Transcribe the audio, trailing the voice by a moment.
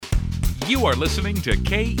You are listening to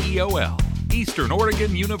KEOL, Eastern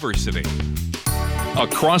Oregon University.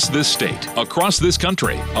 Across this state, across this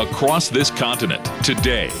country, across this continent,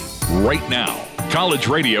 today, right now, college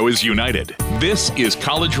radio is united. This is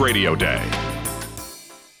College Radio Day.